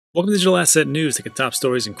Welcome to Digital Asset News, take the top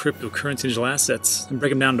stories in cryptocurrency digital assets and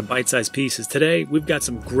break them down into bite-sized pieces. Today, we've got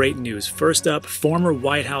some great news. First up, former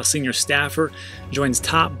White House senior staffer joins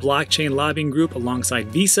top blockchain lobbying group alongside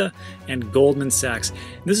Visa and Goldman Sachs.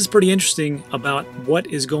 This is pretty interesting about what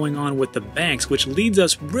is going on with the banks, which leads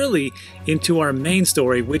us really into our main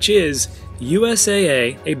story, which is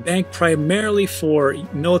USAA, a bank primarily for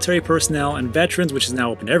military personnel and veterans, which is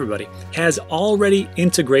now open to everybody, has already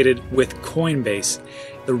integrated with COINBASE.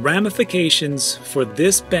 The ramifications for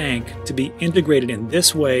this bank to be integrated in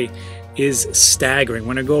this way is staggering.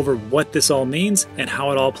 We're going to go over what this all means and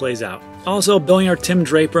how it all plays out. Also, billionaire Tim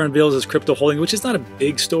Draper unveils his crypto holding, which is not a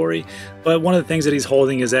big story, but one of the things that he's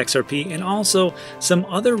holding is XRP and also some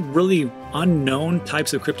other really unknown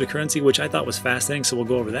types of cryptocurrency, which I thought was fascinating, so we'll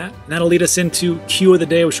go over that. And that'll lead us into Q of the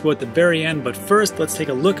day, which will go at the very end, but first, let's take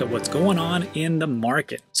a look at what's going on in the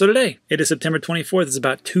market. So today, it is September 24th, it's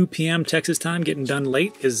about 2 p.m. Texas time, getting done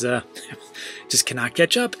late is just cannot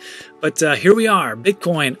catch up. But here we are,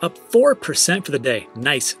 Bitcoin up 4% for the day.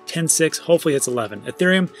 Nice, 10.6, hopefully it's 11.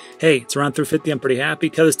 Ethereum, hey, it's around 350, I'm pretty happy.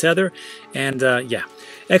 Tether's Tether, and yeah.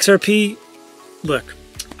 XRP, look,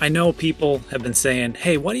 I know people have been saying,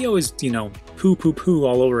 hey, why do you always, poo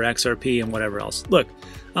all over XRP and whatever else? Look,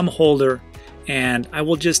 I'm a holder, and I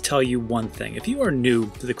will just tell you one thing. If you are new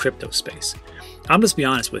to the crypto space, I'll just be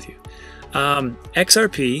honest with you.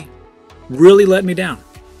 XRP really let me down.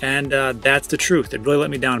 And that's the truth. It really let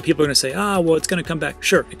me down. And people are going to say, well, it's going to come back.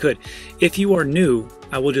 Sure, it could. If you are new,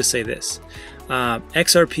 I will just say this.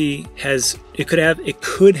 XRP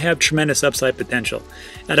could have tremendous upside potential.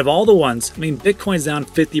 Out of all the ones, I mean, Bitcoin's down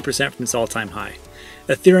 50% from its all-time high.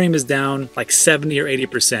 Ethereum is down like 70 or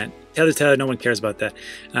 80%. Tether, no one cares about that.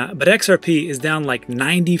 But XRP is down like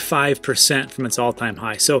 95% from its all-time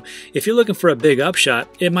high. So if you're looking for a big upshot,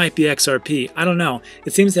 it might be XRP. I don't know.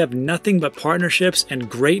 It seems to have nothing but partnerships and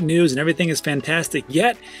great news and everything is fantastic,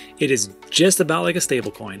 yet it is just about like a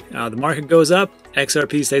stable coin. The market goes up,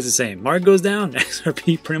 XRP stays the same. Market goes down,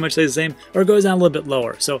 XRP pretty much stays the same or goes down a little bit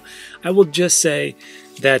lower. So I will just say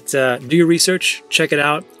that do your research, check it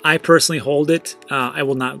out. I personally hold it. I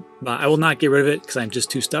will not get rid of it because I'm just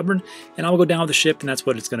too stubborn, and I'll go down with the ship, and that's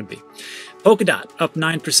what it's going to be. Polkadot up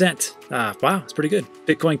 9%. Wow, it's pretty good.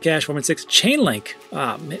 Bitcoin Cash 4.6.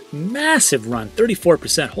 Chainlink, massive run,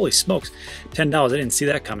 34%. Holy smokes, $10. I didn't see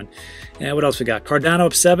that coming. And what else we got? Cardano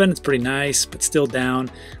up 7. It's pretty nice, but still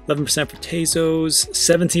down. 11% for Tezos,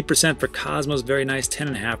 17% for Cosmos, very nice.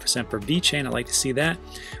 10.5% for VeChain. I like to see that.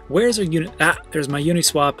 Where's our unit? There's my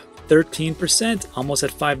Uniswap. 13%, almost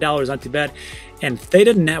at $5, not too bad. And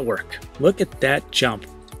Theta Network, look at that jump.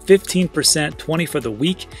 15%, 20 for the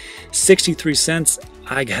week, 63 cents.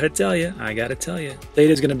 I gotta tell you, Theta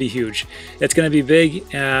is gonna be huge. It's gonna be big.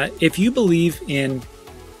 If you believe in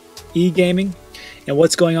e-gaming and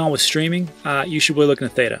what's going on with streaming, you should really look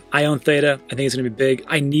into Theta. I own Theta. I think it's going to be big.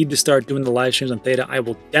 I need to start doing the live streams on Theta. I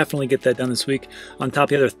will definitely get that done this week on top of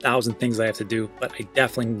the other 1,000 things I have to do, but I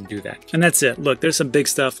definitely need to do that. And that's it. Look, there's some big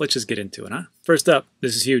stuff. Let's just get into it, huh? First up,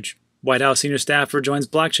 this is huge. White House senior staffer joins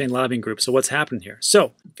blockchain lobbying group. So what's happening here?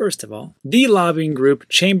 So, first of all, the lobbying group,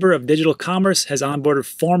 Chamber of Digital Commerce, has onboarded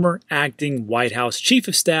former acting White House Chief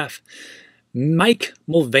of Staff, Mike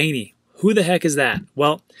Mulvaney. Who the heck is that?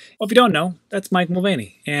 Well, if you don't know, that's Mike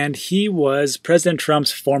Mulvaney, and he was President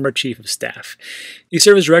Trump's former chief of staff. He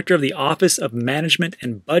served as director of the Office of Management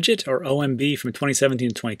and Budget, or OMB, from 2017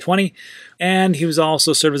 to 2020, and he was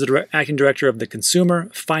also served as the acting director of the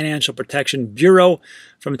Consumer Financial Protection Bureau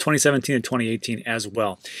from 2017 to 2018 as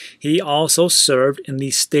well. He also served in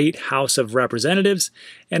the State House of Representatives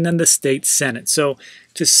and then the State Senate. So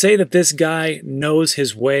to say that this guy knows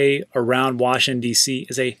his way around Washington, D.C.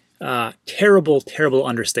 is a terrible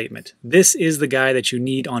understatement. This is the guy that you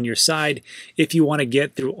need on your side if you want to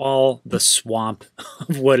get through all the swamp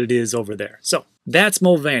of what it is over there. So that's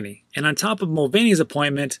Mulvaney. And on top of Mulvaney's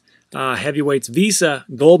appointment, heavyweights Visa,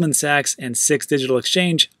 Goldman Sachs, and Six Digital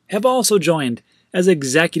Exchange have also joined as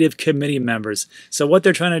executive committee members. So what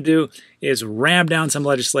they're trying to do is ram down some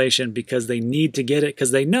legislation because they need to get it,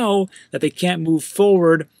 because they know that they can't move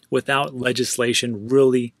forward without legislation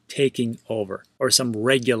really taking over, or some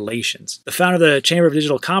regulations. The founder of the Chamber of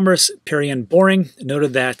Digital Commerce, Perian Boring,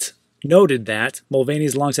 noted that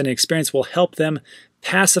Mulvaney's longstanding experience will help them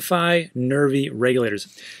pacify nervy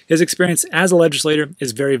regulators. His experience as a legislator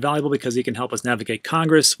is very valuable because he can help us navigate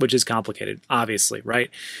Congress, which is complicated, obviously, right?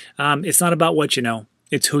 It's not about what you know,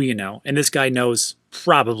 it's who you know, and this guy knows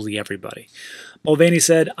probably everybody. Mulvaney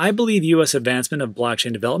said, "I believe U.S. advancement of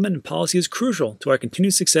blockchain development and policy is crucial to our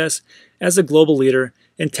continued success as a global leader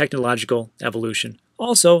in technological evolution.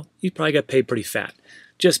 Also, he probably got paid pretty fat.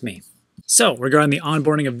 Just me." So, regarding the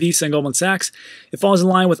onboarding of Visa and Goldman Sachs, it falls in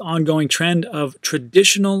line with ongoing trend of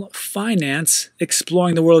traditional finance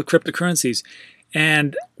exploring the world of cryptocurrencies.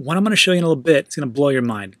 And what I'm going to show you in a little bit is going to blow your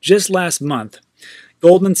mind. Just last month,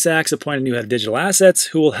 Goldman Sachs appointed a new head of digital assets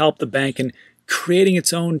who will help the bank in creating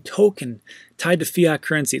its own token tied to fiat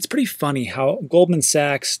currency. It's pretty funny how Goldman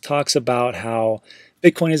Sachs talks about how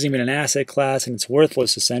Bitcoin isn't even an asset class and it's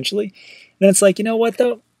worthless essentially. And then it's like, you know what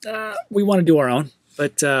though? We want to do our own.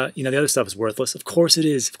 But, the other stuff is worthless. Of course it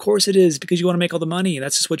is. Of course it is, because you want to make all the money. And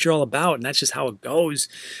that's just what you're all about. And that's just how it goes.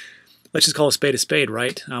 Let's just call a spade,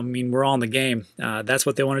 right? I mean, we're all in the game. That's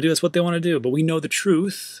what they want to do. That's what they want to do. But we know the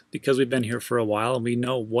truth because we've been here for a while and we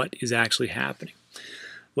know what is actually happening.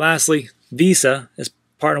 Lastly, Visa has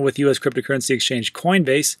partnered with U.S. cryptocurrency exchange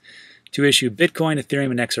COINBASE to issue Bitcoin, Ethereum,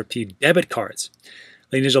 and XRP debit cards.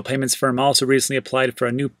 The digital payments firm also recently applied for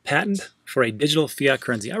a new patent for a digital fiat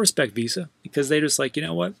currency. I respect Visa because they're just like, you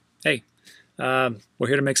know what? Hey, we're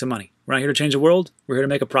here to make some money. We're not here to change the world. We're here to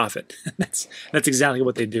make a profit. That's exactly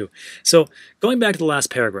what they do. So going back to the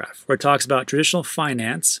last paragraph where it talks about traditional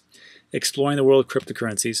finance exploring the world of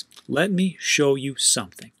cryptocurrencies, let me show you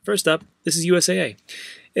something. First up, this is USAA.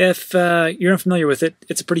 If you're unfamiliar with it,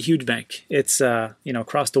 it's a pretty huge bank. It's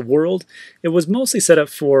across the world. It was mostly set up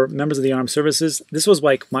for members of the armed services. This was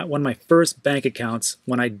like one of my first bank accounts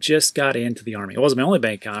when I just got into the Army. It wasn't my only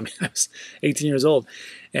bank account. I mean, I was 18 years old.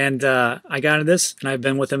 And I got into this, and I've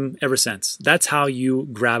been with them ever since. That's how you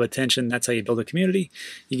grab attention. That's how you build a community.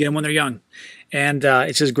 You get them when they're young. And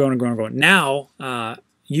it's just grown and grown and grown. Now,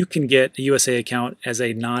 you can get a USAA account as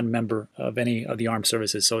a non-member of any of the armed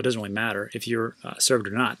services, so it doesn't really matter if you're served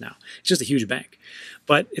or not now. It's just a huge bank.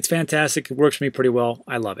 But it's fantastic. It works for me pretty well.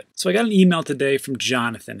 I love it. So I got an email today from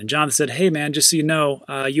Jonathan, and Jonathan said, hey man, just so you know,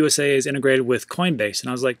 USAA is integrated with COINBASE. And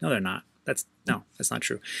I was like, no, they're not. That's not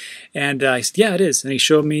true. And he said, yeah, it is. And he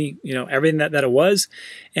showed me, everything that it was.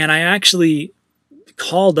 And I actually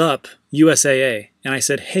called up USAA and I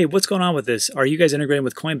said, hey, what's going on with this? Are you guys integrating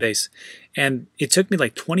with Coinbase? And it took me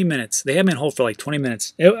like 20 minutes. They had me on hold for like 20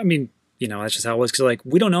 minutes. I mean, that's just how it was. Because like,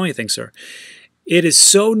 we don't know anything, sir. It is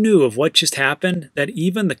so new of what just happened that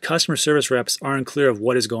even the customer service reps aren't clear of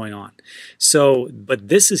what is going on. So, but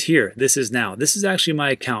this is here. This is now. This is actually my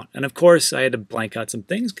account. And of course, I had to blank out some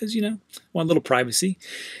things because, want a little privacy.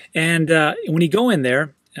 And when you go in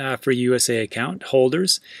there for USA account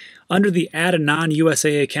holders, under the Add a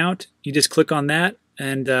Non-USA account, you just click on that,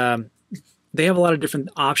 and they have a lot of different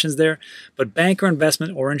options there. But bank or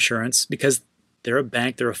investment or insurance, because they're a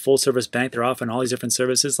bank, they're a full-service bank, they're offering all these different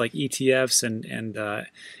services like ETFs and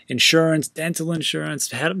insurance, dental insurance,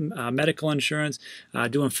 medical insurance,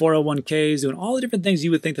 doing 401ks, doing all the different things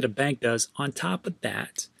you would think that a bank does. On top of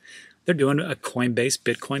that, they're doing a Coinbase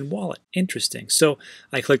Bitcoin wallet. Interesting. So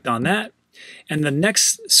I clicked on that, and the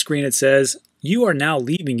next screen it says, you are now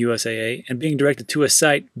leaving USAA and being directed to a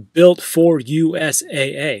site built for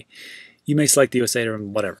USAA. You may select the USA or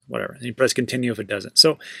whatever. And you press continue if it doesn't.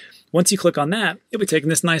 So once you click on that, you'll be taking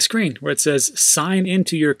this nice screen where it says sign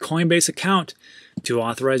into your Coinbase account to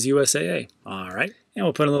authorize USAA. All right. And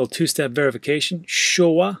we'll put a little two-step verification.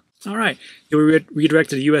 Sure. All right. You'll be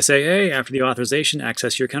redirected to USAA after the authorization.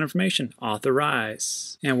 Access your account information.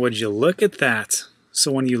 Authorize. And would you look at that?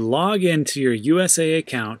 So when you log into your USAA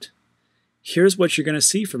account, here's what you're going to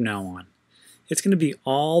see from now on. It's going to be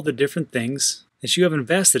all the different things that you have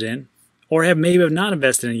invested in or maybe have not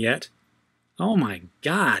invested in yet. Oh my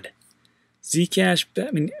God. Zcash,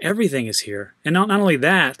 everything is here. And not only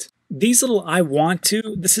that, these little I want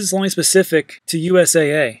to, this is only specific to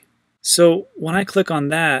USAA. So when I click on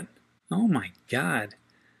that, oh my God.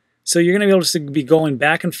 So you're going to be able to be going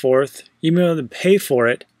back and forth. You're going to be able to pay for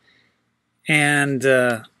it. And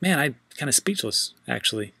man, I'm kind of speechless,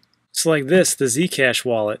 actually. So like this, the Zcash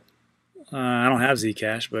wallet. I don't have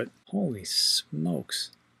Zcash, but holy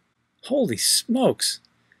smokes. Holy smokes.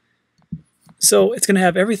 So it's going to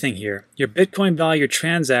have everything here. Your Bitcoin value, your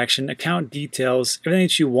transaction, account details, everything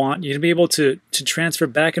that you want. You're going to be able to transfer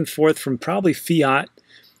back and forth from probably fiat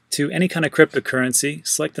to any kind of cryptocurrency.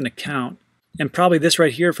 Select an account. And probably this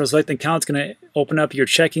right here for selecting account is going to open up your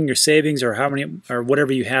checking, your savings, or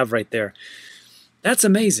whatever you have right there. That's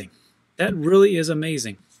amazing. That really is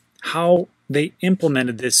amazing. How they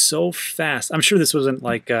implemented this so fast. I'm sure this wasn't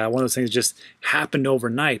like one of those things that just happened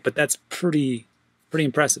overnight, but that's pretty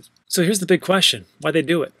impressive. So here's the big question. Why'd they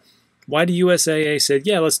do it? Why did USAA say,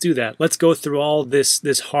 yeah, let's do that. Let's go through all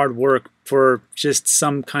this hard work for just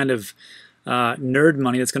some kind of nerd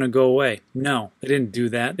money that's going to go away? No, they didn't do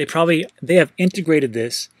that. They have integrated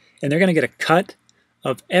this, and they're going to get a cut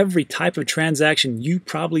of every type of transaction you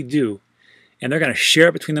probably do and they're going to share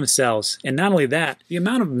it between themselves. And not only that, the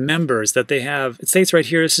amount of members that they have, it states right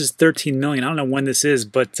here, this is 13 million. I don't know when this is,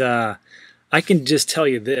 but I can just tell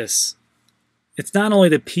you this. It's not only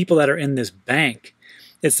the people that are in this bank,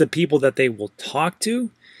 it's the people that they will talk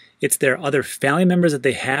to. It's their other family members that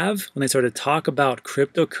they have when they start to talk about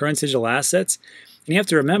cryptocurrency digital assets. And you have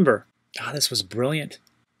to remember, this was brilliant.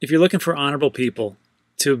 If you're looking for honorable people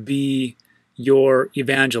to be your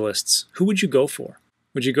evangelists, who would you go for?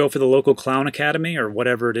 Would you go for the local clown academy or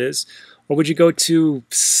whatever it is? Or would you go to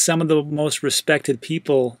some of the most respected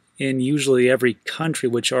people in usually every country,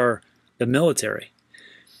 which are the military?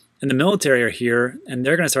 And the military are here, and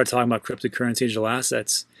they're going to start talking about cryptocurrency digital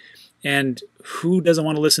assets. And who doesn't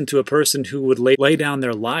want to listen to a person who would lay down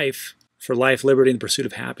their life for life, liberty, and the pursuit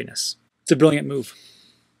of happiness? It's a brilliant move.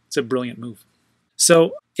 It's a brilliant move.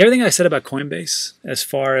 So everything I said about Coinbase, as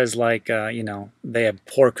far as like, they have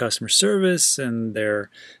poor customer service and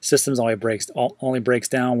their systems only breaks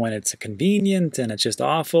down when it's convenient and it's just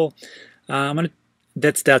awful.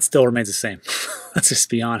 That still remains the same. Let's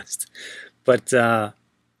just be honest. But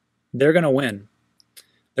they're going to win.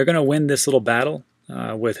 They're going to win this little battle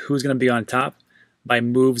with who's going to be on top by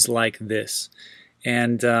moves like this.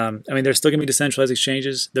 And there's still going to be decentralized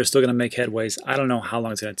exchanges. They're still going to make headways. I don't know how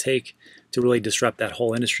long it's going to take to really disrupt that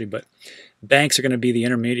whole industry, but banks are going to be the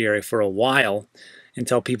intermediary for a while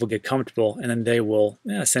until people get comfortable, and then they will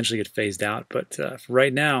essentially get phased out. But for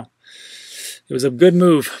right now, it was a good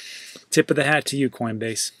move. Tip of the hat to you,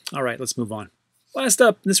 Coinbase. All right, let's move on. Last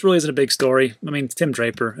up, this really isn't a big story. It's Tim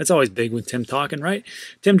Draper. It's always big with Tim talking, right?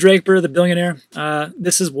 Tim Draper, the billionaire,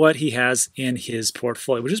 this is what he has in his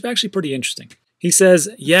portfolio, which is actually pretty interesting. He says,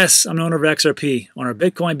 yes, I'm an owner of XRP, owner of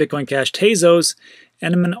Bitcoin, Bitcoin Cash, Tezos,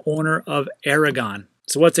 and I'm an owner of Aragon.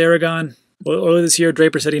 So what's Aragon? Well, earlier this year,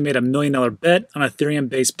 Draper said he made $1 million bet on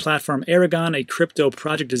Ethereum-based platform Aragon, a crypto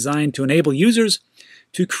project designed to enable users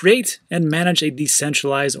to create and manage a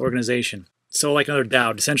decentralized organization. So like another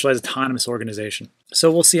DAO, decentralized autonomous organization.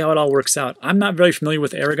 So we'll see how it all works out. I'm not very familiar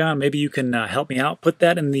with Aragon. Maybe you can help me out. Put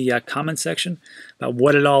that in the comment section about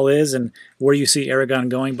what it all is and where you see Aragon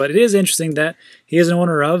going. But it is interesting that he is an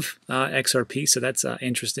owner of XRP, so that's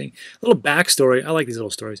interesting. A little backstory. I like these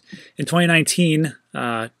little stories. In 2019,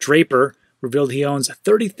 Draper revealed he owns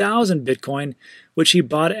 30,000 Bitcoin, which he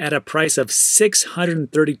bought at a price of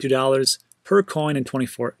 $632 per coin in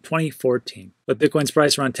 2014. With Bitcoin's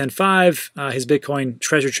price around 10.5, his Bitcoin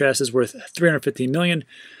treasure chest is worth $315 million,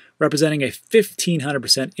 representing a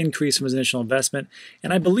 1,500% increase from his initial investment.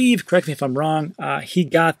 And I believe, correct me if I'm wrong, he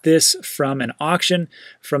got this from an auction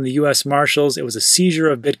from the U.S. Marshals. It was a seizure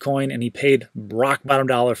of Bitcoin, and he paid rock bottom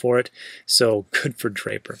dollar for it. So good for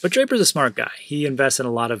Draper. But Draper's a smart guy. He invests in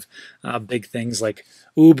a lot of big things like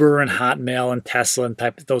Uber and Hotmail and Tesla and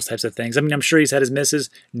those types of things. I'm sure he's had his misses.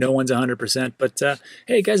 No one's 100%, but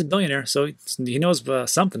hey, guy's a billionaire, so he knows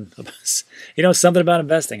something. He knows something about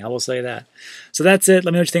investing. I will say that. So that's it.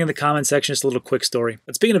 Let me know what you think in the comment section. Just a little quick story.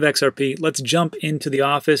 But speaking of XRP, let's jump into the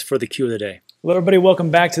office for the Q of the day. Hello, everybody. Welcome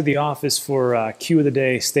back to the office for Q of the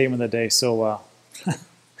day, statement of the day. So,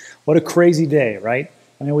 what a crazy day, right?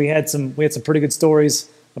 We had some pretty good stories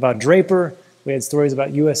about Draper. We had stories about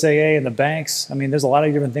USAA and the banks. There's a lot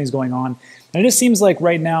of different things going on. And it just seems like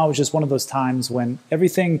right now is just one of those times when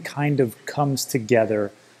everything kind of comes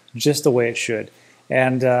together just the way it should.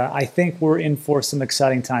 And I think we're in for some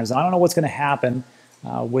exciting times. I don't know what's going to happen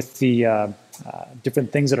with the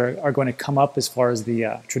different things that are going to come up as far as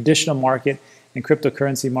the traditional market and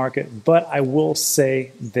cryptocurrency market. But I will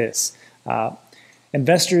say this.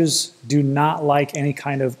 Investors do not like any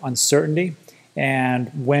kind of uncertainty. And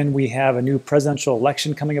when we have a new presidential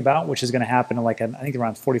election coming about, which is going to happen in I think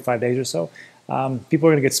around 45 days or so, people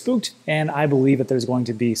are going to get spooked, and I believe that there's going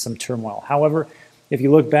to be some turmoil. However, if you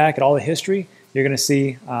look back at all the history, you're going to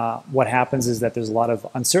see what happens is that there's a lot of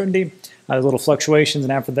uncertainty, there's little fluctuations,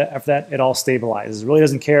 and after that, it all stabilizes. It really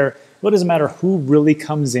doesn't care. It really doesn't matter who really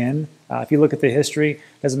comes in. If you look at the history,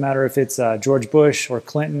 it doesn't matter if it's George Bush or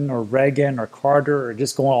Clinton or Reagan or Carter or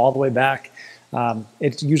just going all the way back.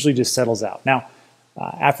 It usually just settles out. Now,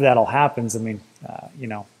 after that all happens,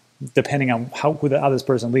 depending on how this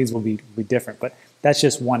person leads will be different. But that's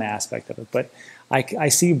just one aspect of it. But I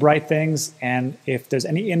see bright things, and if there's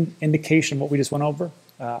any indication of what we just went over,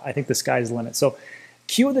 I think the sky's the limit. So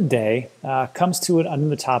Q of the day comes to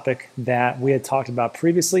another topic that we had talked about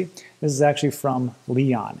previously. This is actually from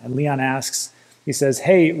Leon. And Leon asks, he says,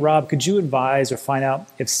 hey, Rob, could you advise or find out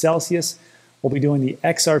if Celsius will be doing the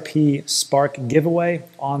XRP SPARK giveaway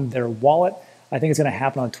on their wallet? I think it's going to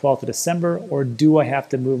happen on the 12th of December, or do I have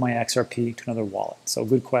to move my XRP to another wallet? So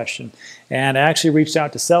good question. And I actually reached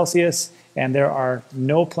out to Celsius, and there are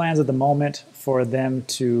no plans at the moment for them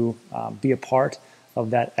to be a part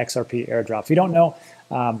of that XRP airdrop. If you don't know,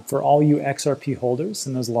 for all you XRP holders,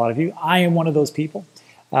 and there's a lot of you, I am one of those people.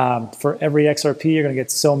 For every XRP, you're going to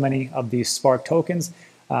get so many of these Spark tokens.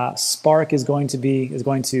 Spark is going to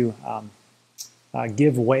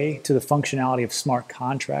give way to the functionality of smart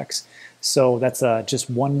contracts. So that's just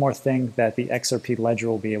one more thing that the XRP ledger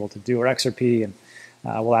will be able to do, or XRP and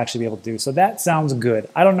will actually be able to do. So that sounds good.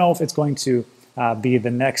 I don't know if it's going to be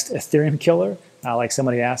the next Ethereum killer, like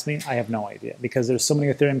somebody asked me. I have no idea, because there's so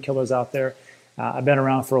many Ethereum killers out there. I've been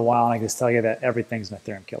around for a while, and I can just tell you that everything's an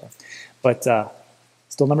Ethereum killer. But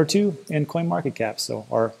still number 2 in CoinMarketCap, so,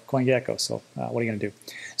 or CoinGecko. So what are you going to do?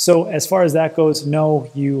 So as far as that goes, no,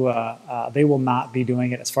 they will not be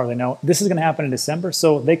doing it as far as I know. This is going to happen in December,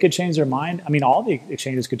 so they could change their mind. I mean, all the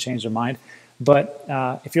exchanges could change their mind. But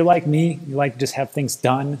if you're like me, you like to just have things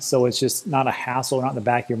done, so it's just not a hassle, not in the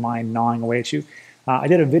back of your mind gnawing away at you. I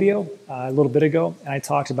did a video a little bit ago, and I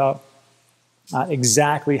talked about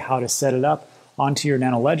exactly how to set it up onto your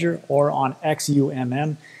Nano Ledger or on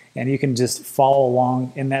XUMM, and you can just follow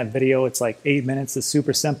along in that video. It's like 8 minutes. It's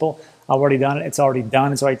super simple. I've already done it. It's already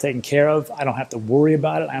done. It's already taken care of. I don't have to worry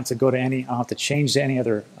about it. I don't have to go to I don't have to change to any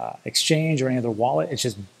other exchange or any other wallet. It's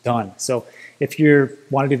just done. So if you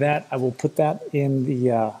want to do that, I will put that in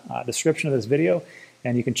the description of this video,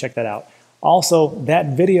 and you can check that out. Also,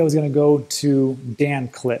 that video is going to go to Dan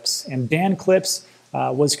Clips, and Dan Clips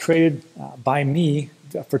was created by me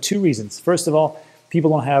for 2 reasons. First of all,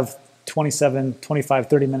 people don't have 27, 25,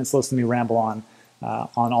 30 minutes listening to me ramble on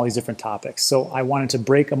all these different topics. So I wanted to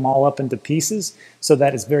break them all up into pieces so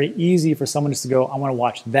that it's very easy for someone just to go, I want to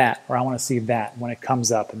watch that, or I want to see that when it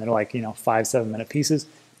comes up. And they're like, 5-7 minute pieces.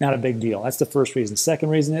 Not a big deal. That's the first reason. Second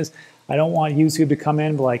reason is I don't want YouTube to come in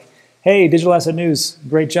and be like, hey, Digital Asset News,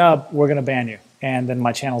 great job, we're going to ban you. And then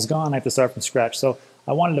my channel's gone. I have to start from scratch. So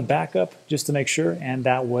I wanted to back up just to make sure, and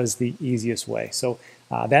that was the easiest way. So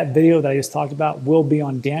that video that I just talked about will be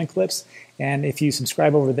on Dan Clips, and if you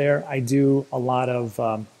subscribe over there, I do a lot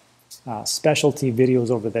of specialty videos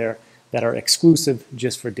over there that are exclusive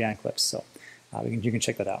just for Dan Clips. So you can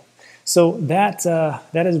check that out. So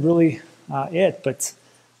that is really it. But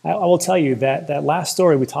I will tell you that last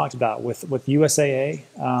story we talked about with USAA.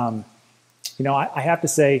 I have to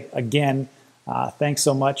say again, thanks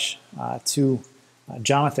so much to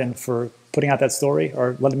Jonathan for putting out that story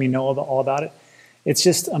or letting me know all about it. It's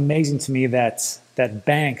just amazing to me that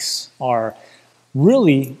banks are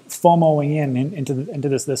really FOMOing into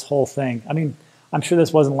this whole thing. I mean, I'm sure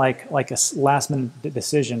this wasn't like a last-minute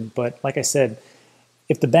decision, but like I said,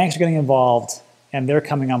 if the banks are getting involved and they're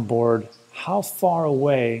coming on board, how far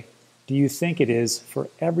away do you think it is for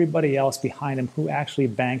everybody else behind them who actually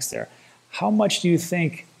banks there? How much do you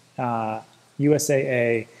think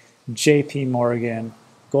USAA, JP Morgan,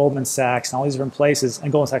 Goldman Sachs, and all these different places,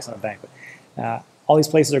 and Goldman Sachs is not a bank, but all these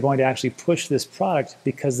places are going to actually push this product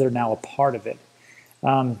because they're now a part of it?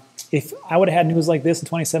 If I would have had news like this in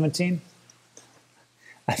 2017,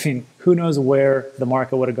 I mean, who knows where the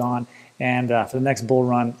market would have gone. And for the next bull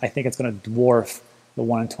run, I think it's going to dwarf the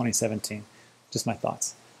one in 2017. Just my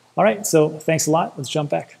thoughts. All right, so thanks a lot. Let's jump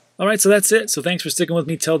back. All right, so that's it. So thanks for sticking with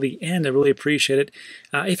me till the end. I really appreciate it.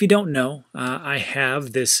 If you don't know, I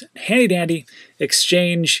have this handy-dandy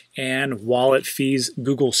exchange and wallet fees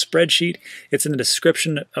Google spreadsheet. It's in the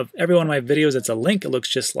description of every one of my videos. It's a link. It looks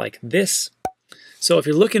just like this. So if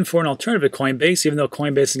you're looking for an alternative to Coinbase, even though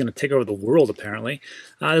Coinbase is going to take over the world apparently,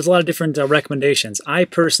 there's a lot of different recommendations. I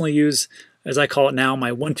personally use, as I call it now,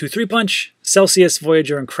 my 1, 2, 3 punch, Celsius,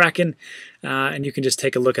 Voyager, and Kraken. And you can just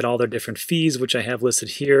take a look at all their different fees, which I have listed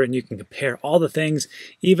here, and you can compare all the things,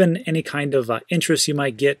 even any kind of interest you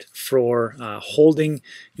might get for holding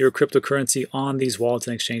your cryptocurrency on these wallets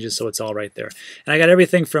and exchanges, so it's all right there. And I got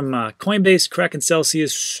everything from Coinbase, Kraken,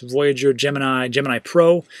 Celsius, Voyager, Gemini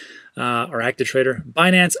Pro, or ActiveTrader,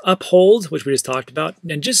 Binance, Uphold, which we just talked about.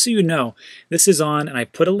 And just so you know, this is on, and I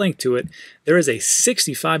put a link to it, there is a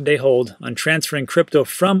 65-day hold on transferring crypto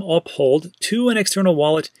from Uphold to an external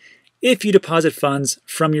wallet if you deposit funds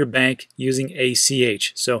from your bank using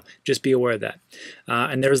ACH. So just be aware of that.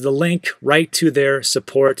 And there's the link right to their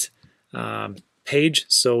support page,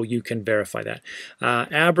 so you can verify that.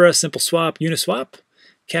 Abra, SimpleSwap, Uniswap,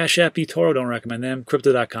 Cash App, eToro, don't recommend them,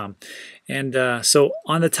 Crypto.com. And so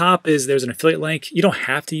on the top there's an affiliate link. You don't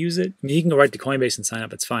have to use it. I mean, you can go right to Coinbase and sign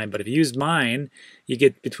up, it's fine. But if you use mine, you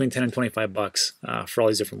get between 10 and 25 bucks for all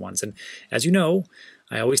these different ones. And as you know,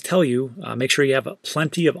 I always tell you, make sure you have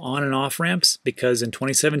plenty of on and off ramps, because in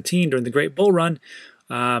 2017, during the Great Bull Run,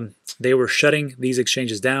 They were shutting these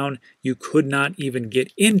exchanges down. You could not even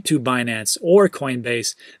get into Binance or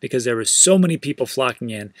Coinbase because there were so many people flocking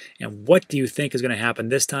in. And what do you think is going to happen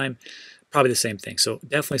this time? Probably the same thing. So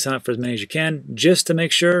definitely sign up for as many as you can just to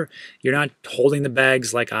make sure you're not holding the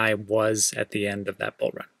bags like I was at the end of that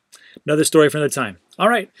bull run. Another story for another time. All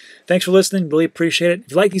right. Thanks for listening. Really appreciate it.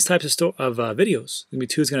 If you like these types of videos, Maybe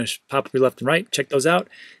 2 is going to pop up your left and right. Check those out.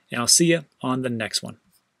 And I'll see you on the next one.